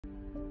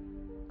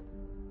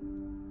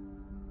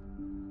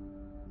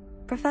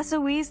Professor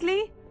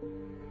Weasley?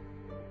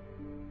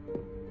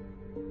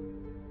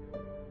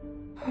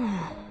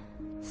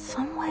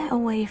 Somewhere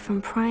away from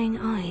prying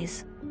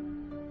eyes.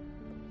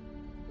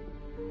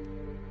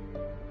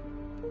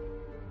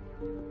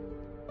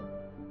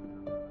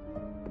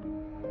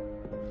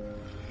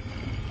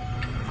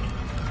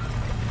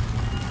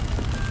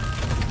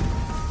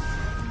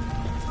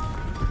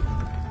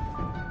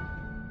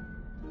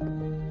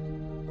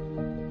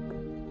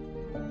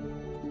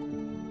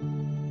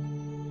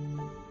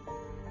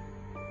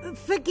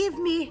 Forgive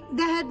me,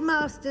 the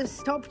headmaster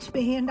stopped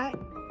me and I...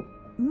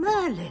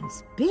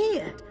 Merlin's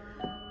beard.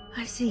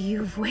 I see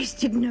you've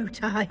wasted no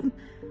time.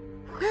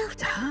 Well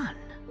done.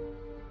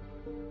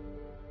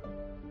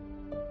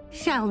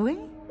 Shall we?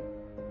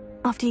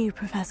 After you,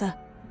 Professor.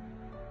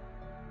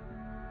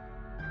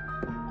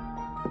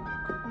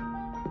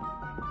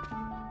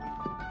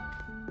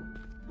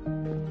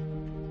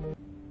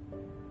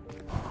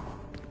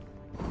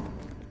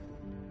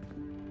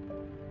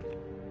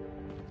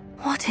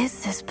 What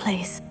is this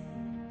place?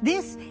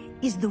 This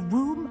is the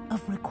Room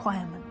of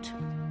Requirement.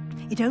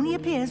 It only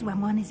appears when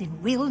one is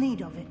in real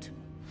need of it.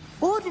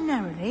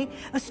 Ordinarily,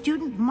 a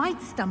student might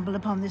stumble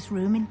upon this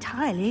room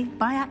entirely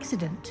by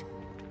accident.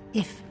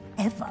 If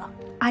ever.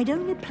 I'd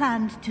only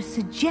planned to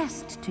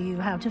suggest to you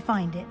how to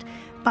find it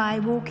by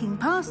walking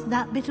past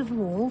that bit of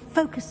wall,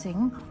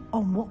 focusing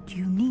on what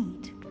you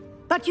need.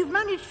 But you've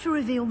managed to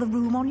reveal the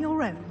room on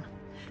your own.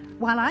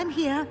 While I'm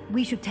here,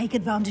 we should take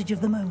advantage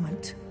of the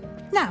moment.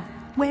 Now,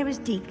 where is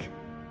Deek?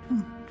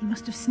 He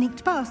must have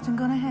sneaked past and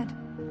gone ahead.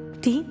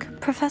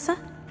 Deek, Professor?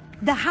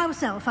 The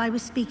house elf I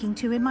was speaking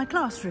to in my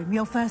classroom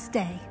your first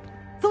day.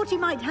 Thought he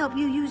might help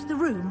you use the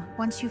room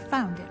once you've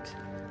found it.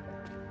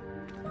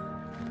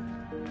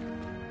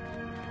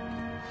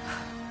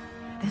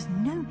 There's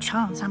no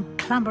chance I'm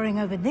clambering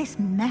over this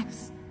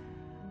mess.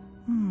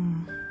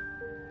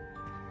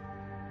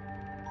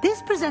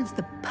 This presents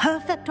the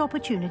perfect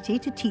opportunity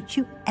to teach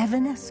you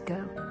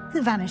Evanesco,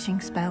 the vanishing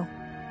spell.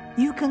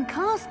 You can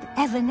cast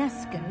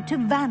Evanesco to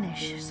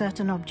vanish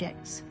certain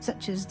objects,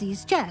 such as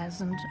these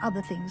chairs and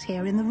other things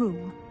here in the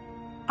room.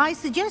 I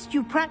suggest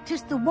you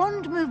practice the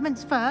wand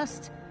movements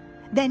first,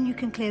 then you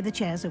can clear the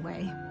chairs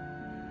away.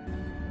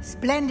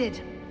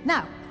 Splendid.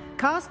 Now,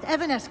 cast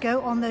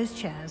Evanesco on those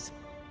chairs.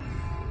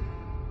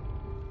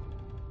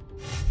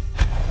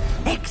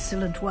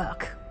 Excellent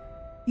work.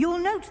 You'll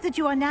note that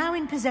you are now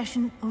in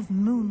possession of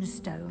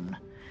Moonstone.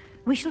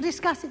 We shall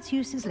discuss its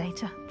uses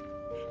later.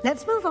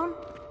 Let's move on.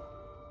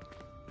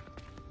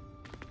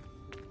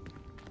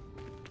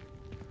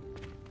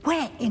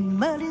 Where in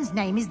Merlin's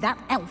name is that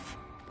elf?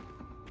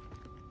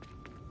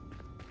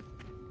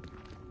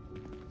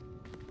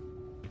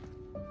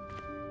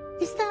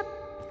 Is that...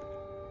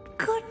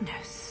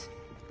 Goodness.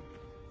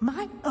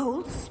 My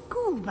old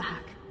school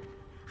bag.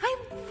 I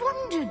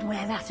wondered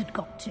where that had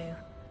got to.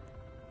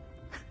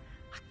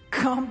 I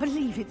can't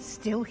believe it's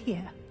still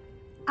here.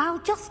 I'll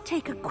just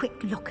take a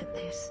quick look at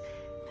this.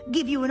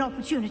 Give you an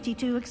opportunity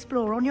to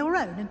explore on your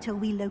own until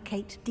we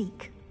locate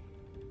Deek.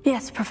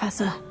 Yes,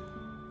 Professor.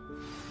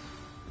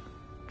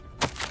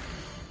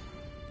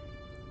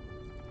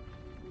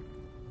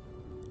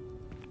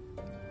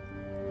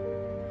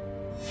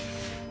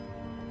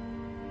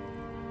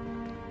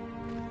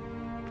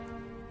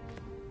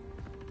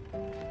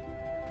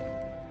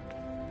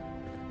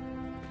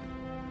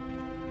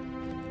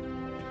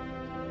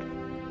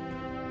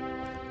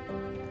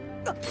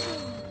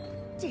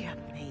 Dear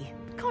me.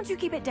 Can't you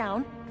keep it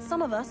down?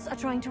 Some of us are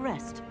trying to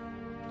rest.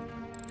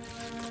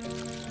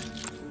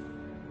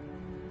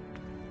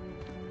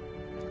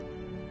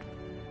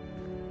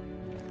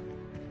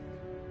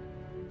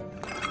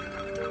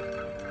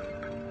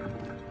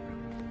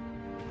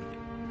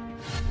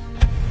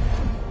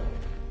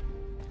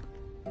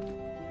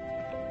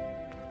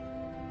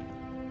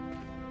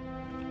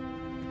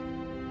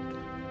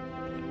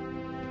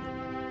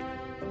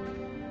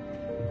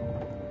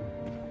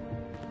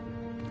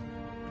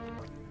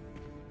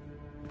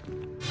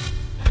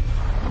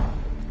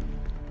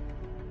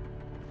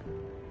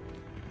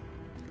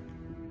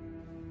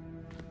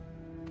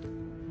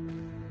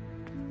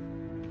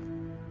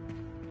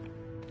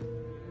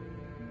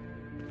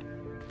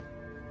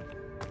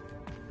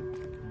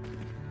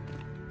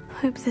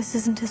 Hope this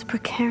isn't as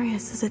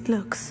precarious as it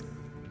looks.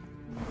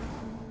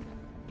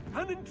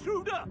 An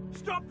intruder!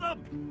 Stop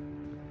them!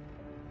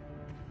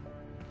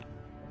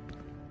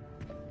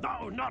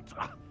 No, not...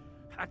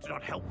 that's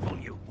not helpful,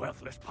 you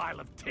worthless pile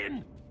of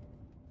tin!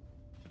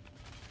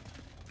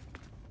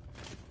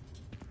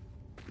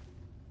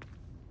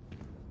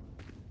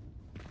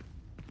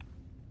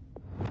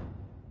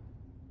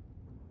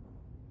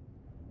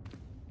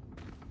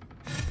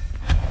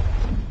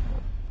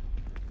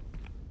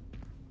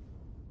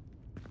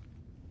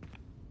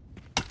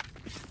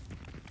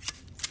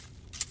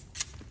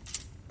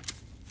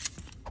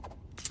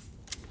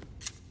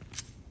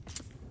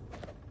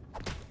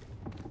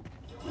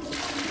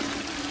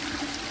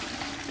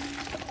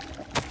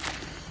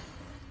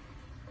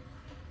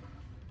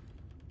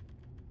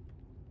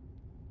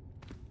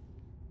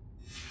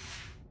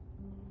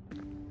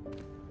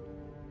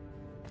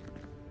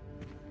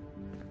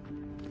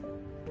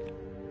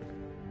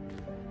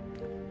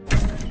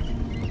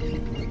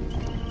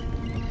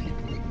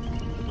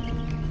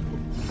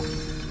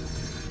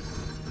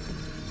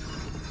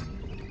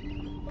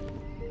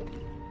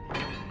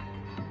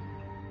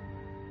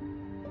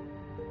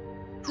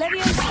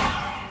 Leviosa!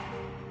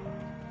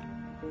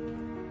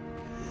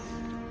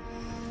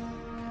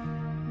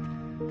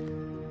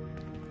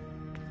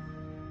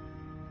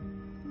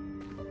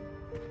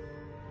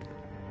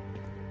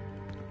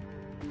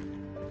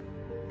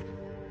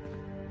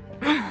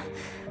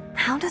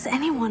 How does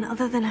anyone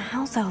other than a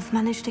house elf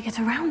manage to get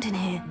around in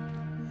here?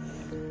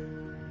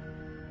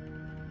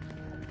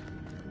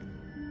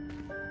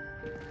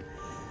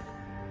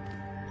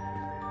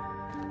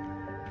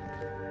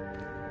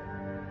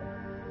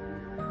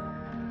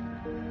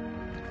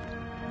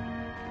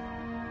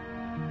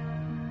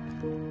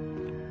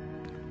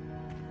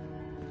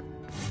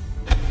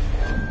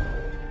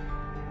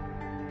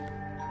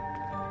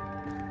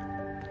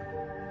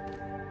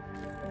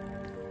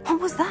 What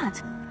was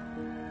that?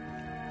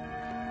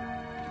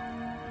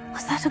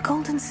 Was that a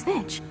golden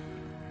snitch?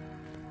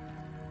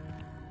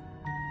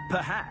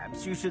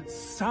 Perhaps you should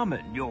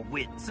summon your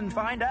wits and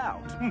find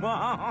out.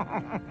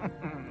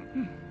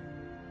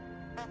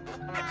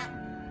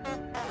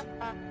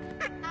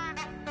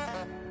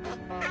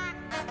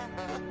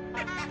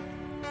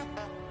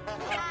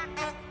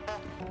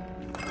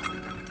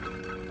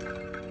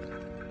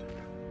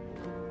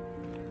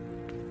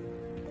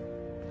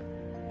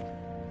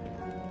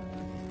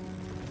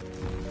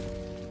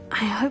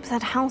 I hope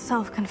that house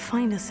elf can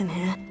find us in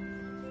here.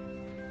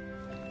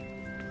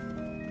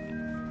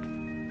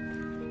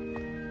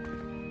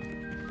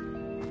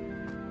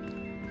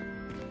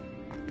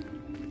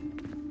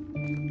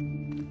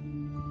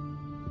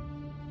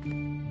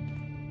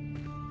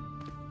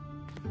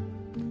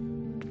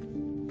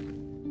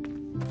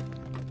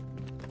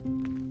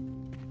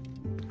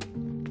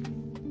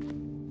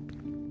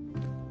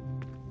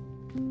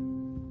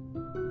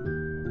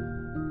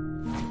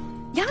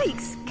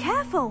 Yikes!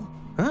 Careful!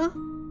 Huh?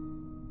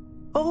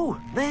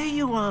 Oh, there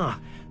you are.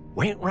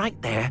 Wait right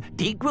there.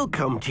 Deek will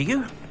come to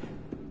you.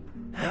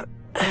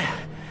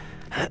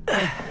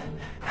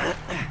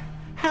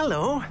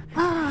 Hello.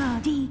 Ah,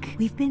 Deek,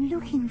 we've been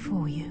looking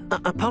for you.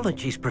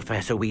 Apologies,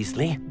 Professor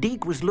Weasley.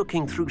 Deek was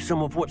looking through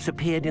some of what's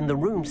appeared in the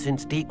room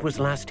since Deek was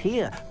last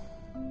here.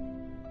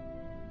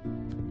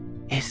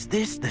 Is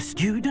this the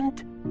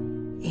student?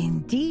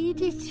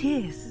 Indeed it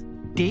is.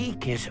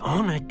 Deek is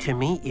honored to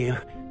meet you.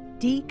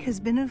 Deek has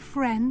been a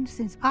friend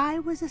since I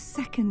was a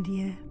second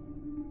year.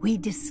 We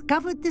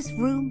discovered this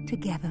room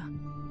together.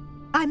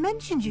 I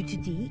mentioned you to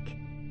Deek.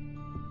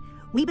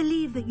 We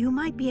believe that you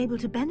might be able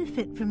to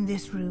benefit from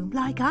this room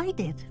like I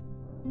did.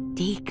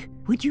 Deek,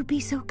 would you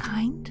be so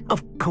kind?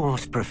 Of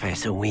course,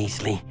 Professor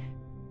Weasley.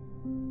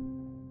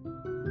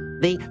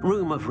 The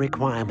Room of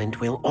Requirement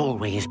will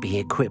always be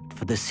equipped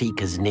for the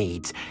Seeker's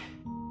needs.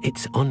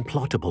 It's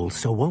unplottable,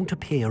 so won't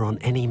appear on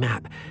any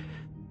map.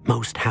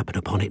 Most happen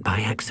upon it by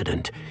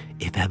accident,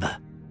 if ever.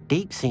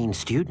 Deek's seen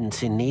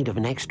students in need of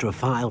an extra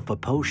file for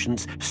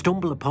potions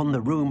stumble upon the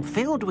room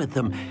filled with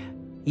them.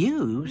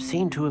 You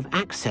seem to have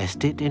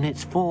accessed it in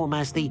its form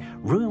as the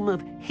Room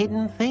of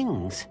Hidden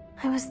Things.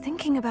 I was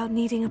thinking about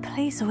needing a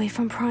place away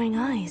from prying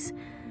eyes.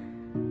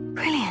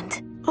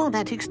 Brilliant. Oh,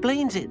 that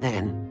explains it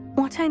then.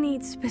 What I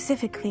need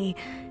specifically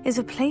is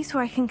a place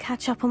where I can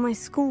catch up on my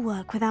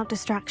schoolwork without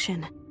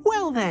distraction.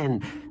 Well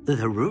then,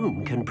 the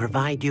room can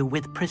provide you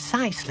with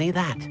precisely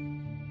that.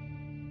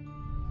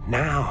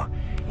 Now,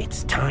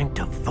 it's time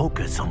to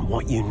focus on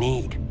what you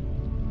need.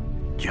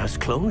 Just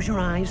close your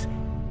eyes.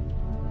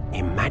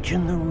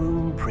 Imagine the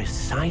room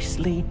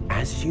precisely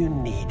as you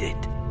need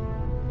it.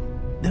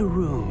 The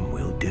room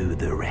will do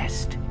the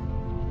rest.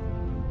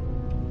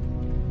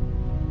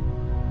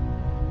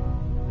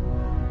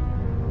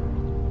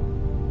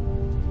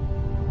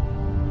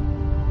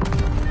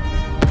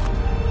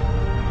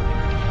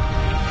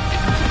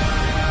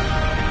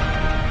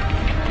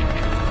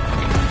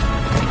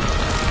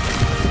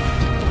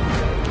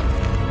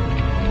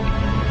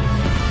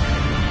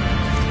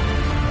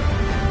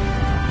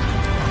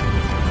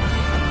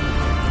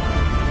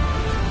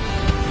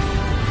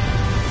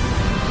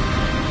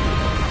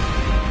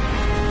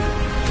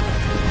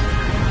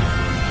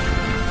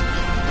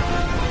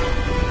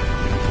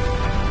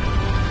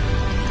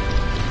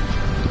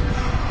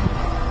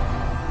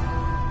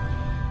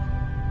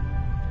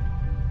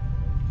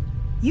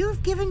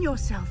 You've given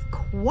yourself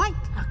quite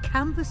a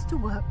canvas to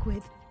work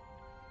with.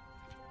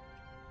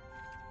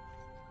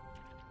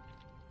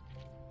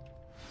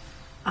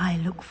 I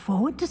look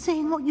forward to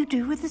seeing what you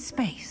do with the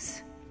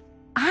space.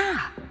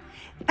 Ah,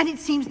 and it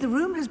seems the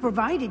room has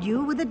provided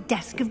you with a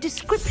desk of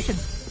description.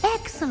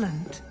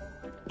 Excellent.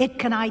 It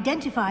can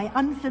identify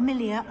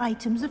unfamiliar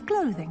items of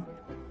clothing.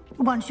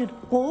 One should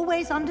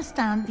always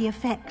understand the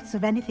effects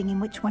of anything in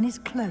which one is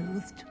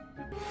clothed.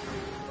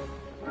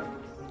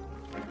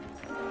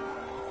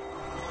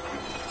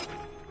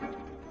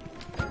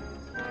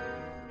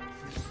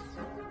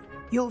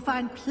 You'll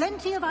find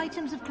plenty of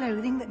items of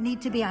clothing that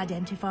need to be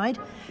identified.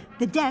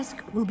 The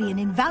desk will be an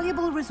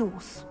invaluable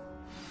resource.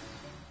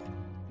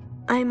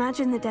 I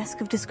imagine the desk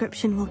of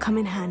description will come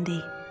in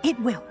handy. It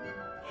will.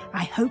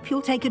 I hope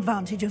you'll take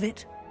advantage of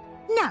it.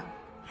 Now,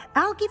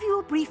 I'll give you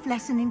a brief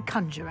lesson in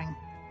conjuring.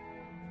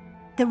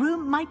 The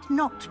room might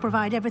not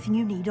provide everything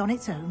you need on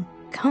its own.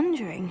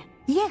 Conjuring?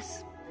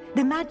 Yes,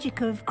 the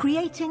magic of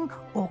creating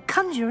or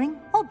conjuring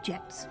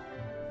objects.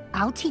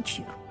 I'll teach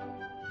you.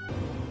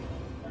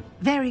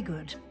 Very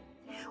good.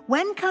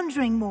 When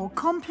conjuring more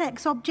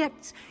complex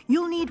objects,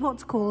 you'll need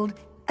what's called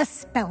a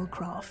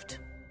spellcraft.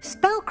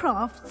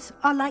 Spellcrafts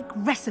are like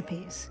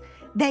recipes.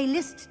 They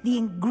list the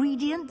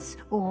ingredients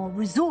or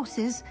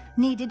resources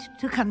needed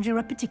to conjure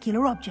a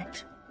particular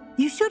object.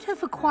 You should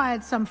have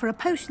acquired some for a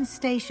potion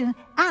station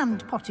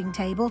and potting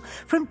table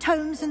from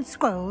tomes and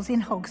scrolls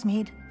in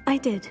Hogsmeade. I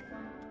did.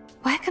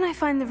 Where can I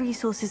find the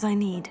resources I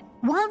need?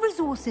 While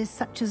resources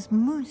such as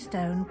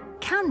moonstone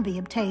can be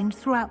obtained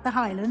throughout the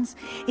Highlands,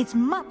 it's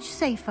much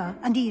safer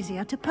and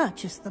easier to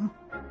purchase them.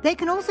 They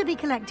can also be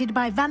collected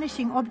by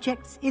vanishing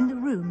objects in the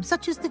room,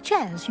 such as the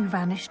chairs you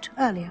vanished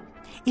earlier.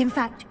 In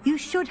fact, you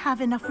should have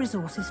enough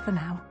resources for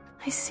now.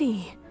 I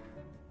see.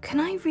 Can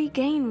I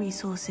regain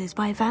resources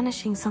by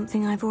vanishing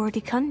something I've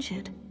already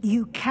conjured?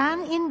 You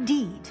can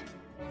indeed.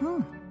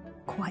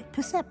 Quite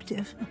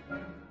perceptive.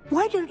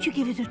 Why don't you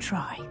give it a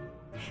try?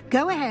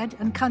 Go ahead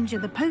and conjure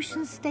the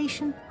potion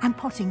station and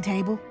potting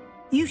table.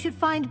 You should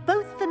find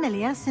both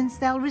familiar, since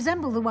they'll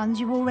resemble the ones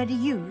you've already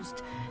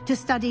used to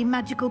study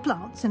magical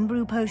plants and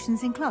brew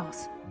potions in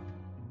class.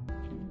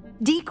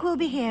 Deek will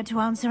be here to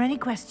answer any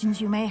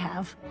questions you may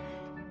have.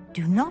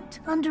 Do not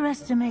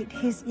underestimate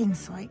his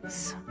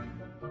insights.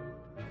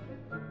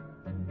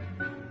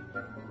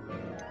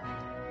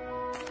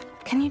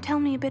 Can you tell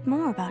me a bit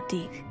more about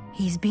Deek?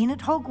 He's been at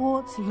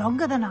Hogwarts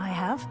longer than I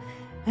have,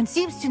 and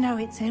seems to know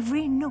its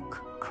every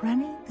nook,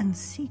 cranny, and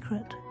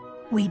secret.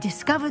 We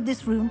discovered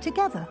this room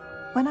together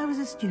when I was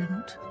a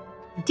student.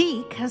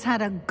 Deek has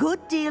had a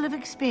good deal of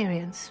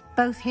experience,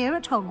 both here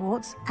at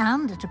Hogwarts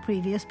and at a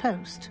previous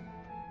post.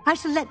 I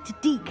shall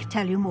let Deek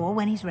tell you more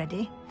when he's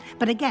ready,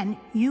 but again,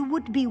 you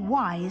would be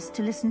wise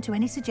to listen to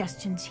any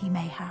suggestions he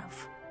may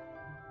have.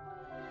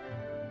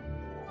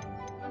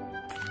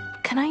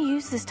 Can I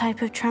use this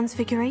type of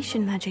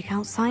transfiguration magic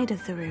outside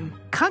of the room?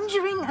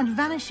 Conjuring and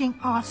vanishing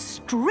are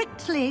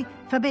strictly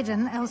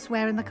forbidden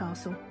elsewhere in the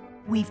castle.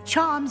 We've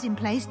charms in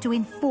place to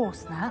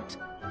enforce that.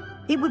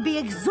 It would be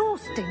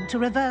exhausting to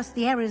reverse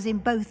the errors in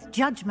both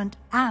judgment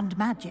and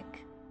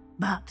magic.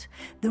 But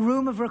the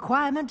Room of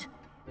Requirement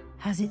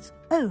has its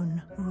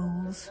own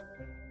rules.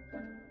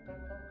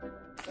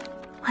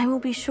 I will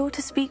be sure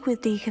to speak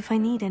with Deek if I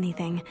need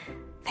anything.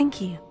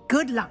 Thank you.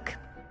 Good luck.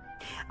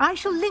 I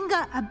shall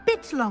linger a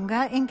bit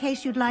longer in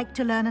case you'd like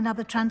to learn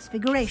another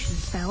transfiguration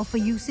spell for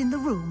use in the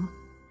room.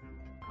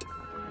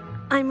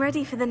 I'm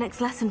ready for the next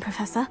lesson,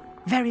 Professor.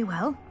 Very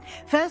well.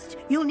 First,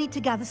 you'll need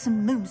to gather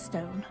some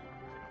moonstone.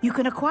 You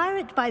can acquire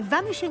it by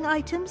vanishing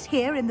items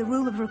here in the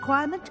Room of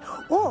Requirement,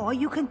 or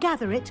you can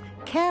gather it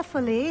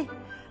carefully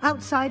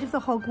outside of the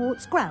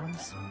Hogwarts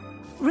grounds.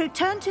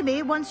 Return to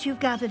me once you've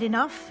gathered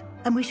enough,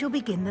 and we shall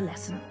begin the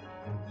lesson.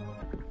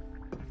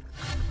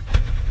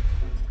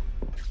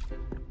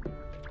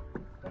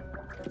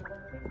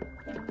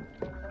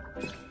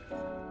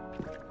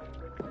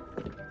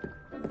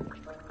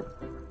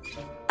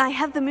 I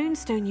have the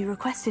moonstone you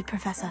requested,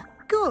 Professor.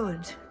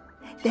 Good.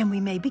 Then we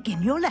may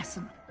begin your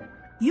lesson.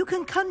 You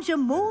can conjure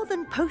more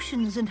than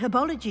potions and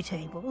herbology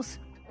tables.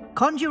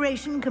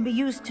 Conjuration can be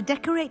used to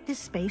decorate this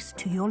space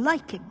to your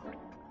liking.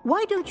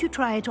 Why don't you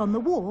try it on the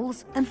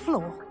walls and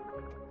floor?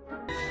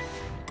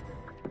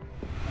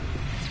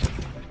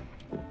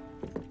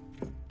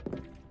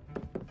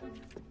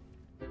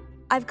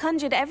 I've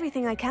conjured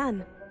everything I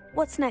can.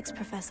 What's next,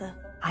 Professor?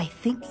 I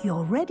think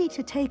you're ready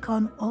to take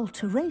on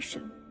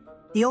alteration.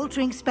 The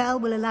altering spell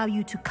will allow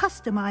you to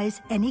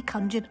customize any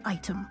conjured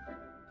item.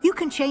 You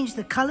can change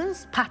the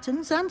colors,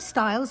 patterns, and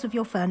styles of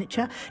your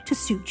furniture to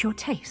suit your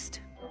taste.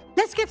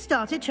 Let's get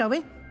started, shall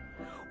we?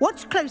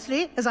 Watch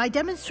closely as I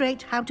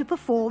demonstrate how to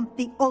perform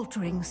the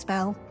altering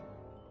spell.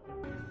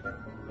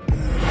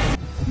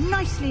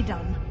 Nicely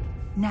done.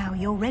 Now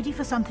you're ready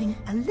for something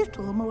a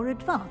little more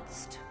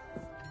advanced.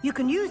 You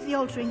can use the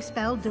altering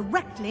spell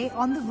directly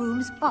on the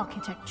room's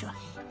architecture.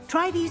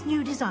 Try these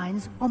new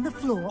designs on the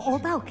floor or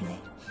balcony.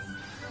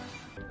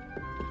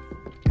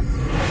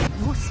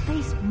 Your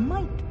space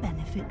might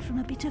benefit from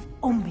a bit of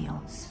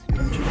ambiance,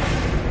 don't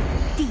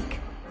you? Deek,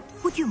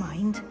 would you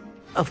mind?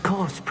 Of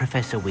course,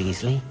 Professor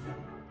Weasley.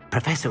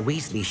 Professor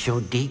Weasley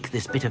showed Deek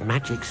this bit of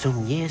magic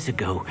some years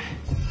ago.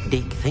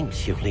 Deek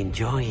thinks you'll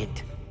enjoy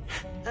it.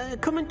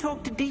 Come and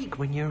talk to Deek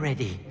when you're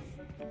ready.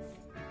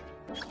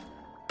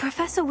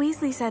 Professor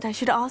Weasley said I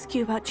should ask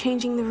you about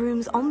changing the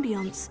room's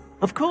ambiance.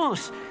 Of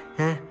course.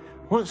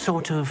 What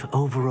sort of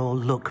overall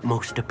look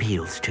most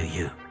appeals to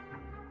you?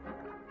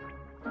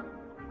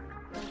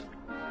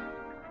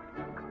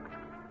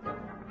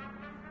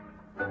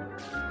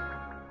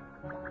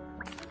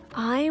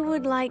 I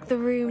would like the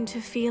room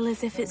to feel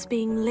as if it's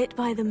being lit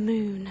by the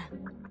moon.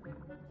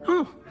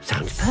 Oh,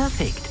 sounds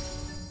perfect.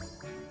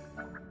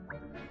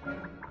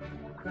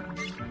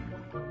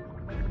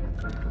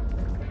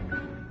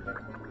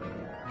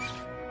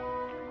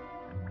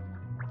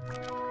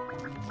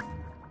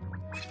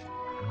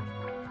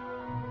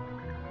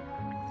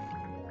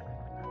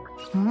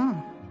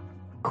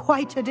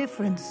 Quite a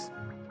difference.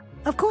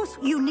 Of course,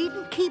 you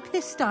needn't keep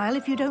this style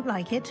if you don't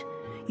like it.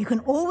 You can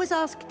always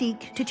ask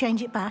Deek to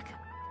change it back.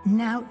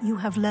 Now you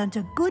have learnt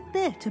a good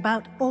bit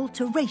about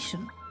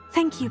alteration.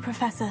 Thank you,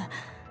 Professor.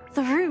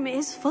 The room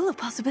is full of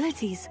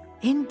possibilities.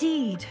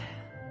 Indeed.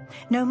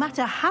 No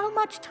matter how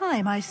much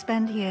time I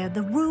spend here,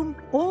 the room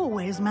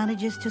always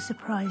manages to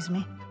surprise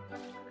me.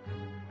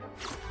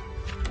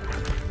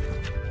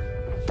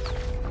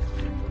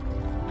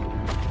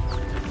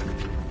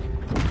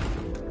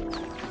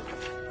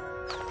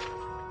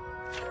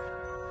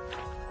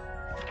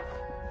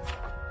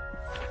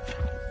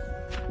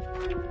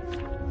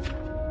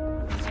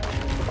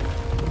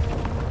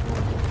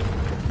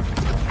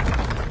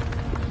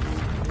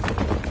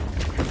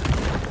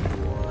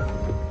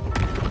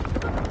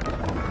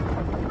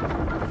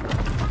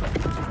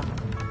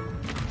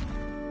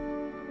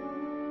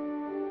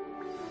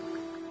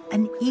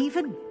 An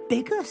even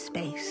bigger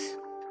space.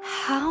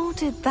 How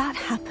did that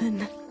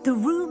happen? The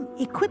room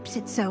equips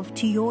itself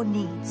to your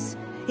needs.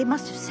 It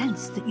must have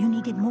sensed that you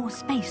needed more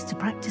space to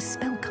practice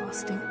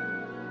spellcasting.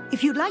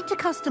 If you'd like to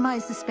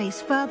customize the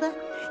space further,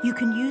 you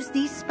can use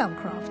these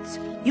spellcrafts.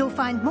 You'll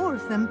find more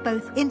of them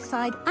both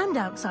inside and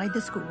outside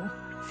the school.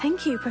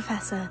 Thank you,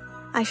 Professor.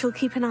 I shall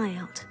keep an eye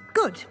out.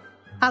 Good.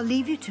 I'll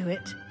leave you to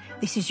it.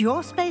 This is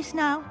your space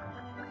now.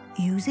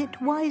 Use it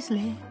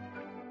wisely.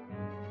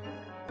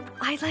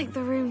 I'd like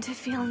the room to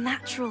feel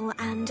natural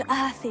and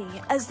earthy,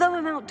 as though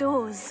I'm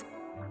outdoors.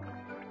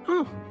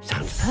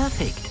 Sounds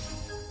perfect.